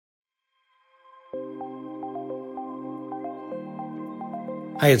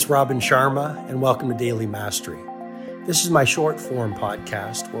Hi, it's Robin Sharma, and welcome to Daily Mastery. This is my short form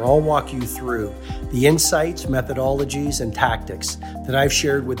podcast where I'll walk you through the insights, methodologies, and tactics that I've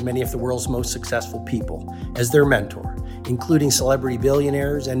shared with many of the world's most successful people as their mentor, including celebrity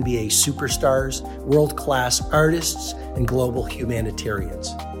billionaires, NBA superstars, world-class artists, and global humanitarians.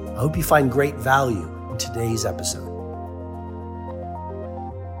 I hope you find great value in today's episode.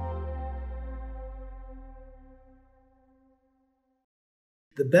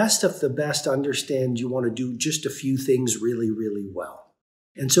 The best of the best understand you want to do just a few things really, really well.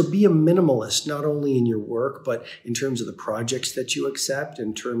 And so be a minimalist, not only in your work, but in terms of the projects that you accept,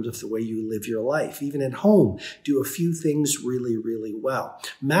 in terms of the way you live your life. Even at home, do a few things really, really well.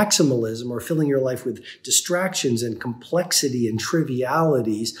 Maximalism, or filling your life with distractions and complexity and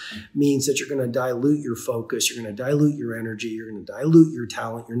trivialities, means that you're going to dilute your focus, you're going to dilute your energy, you're going to dilute your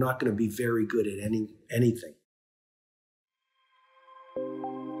talent, you're not going to be very good at anything.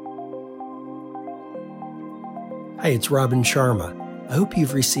 Hi, it's Robin Sharma. I hope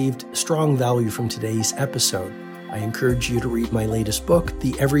you've received strong value from today's episode. I encourage you to read my latest book,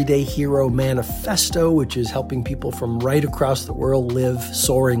 The Everyday Hero Manifesto, which is helping people from right across the world live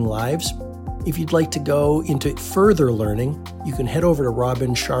soaring lives. If you'd like to go into further learning, you can head over to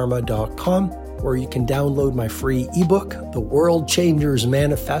robinsharma.com, where you can download my free ebook, The World Changers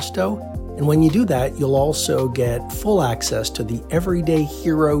Manifesto. And when you do that, you'll also get full access to the Everyday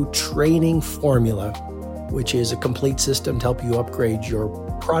Hero Training Formula, which is a complete system to help you upgrade your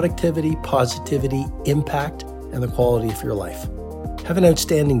productivity, positivity, impact, and the quality of your life. Have an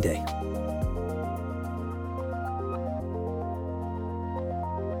outstanding day.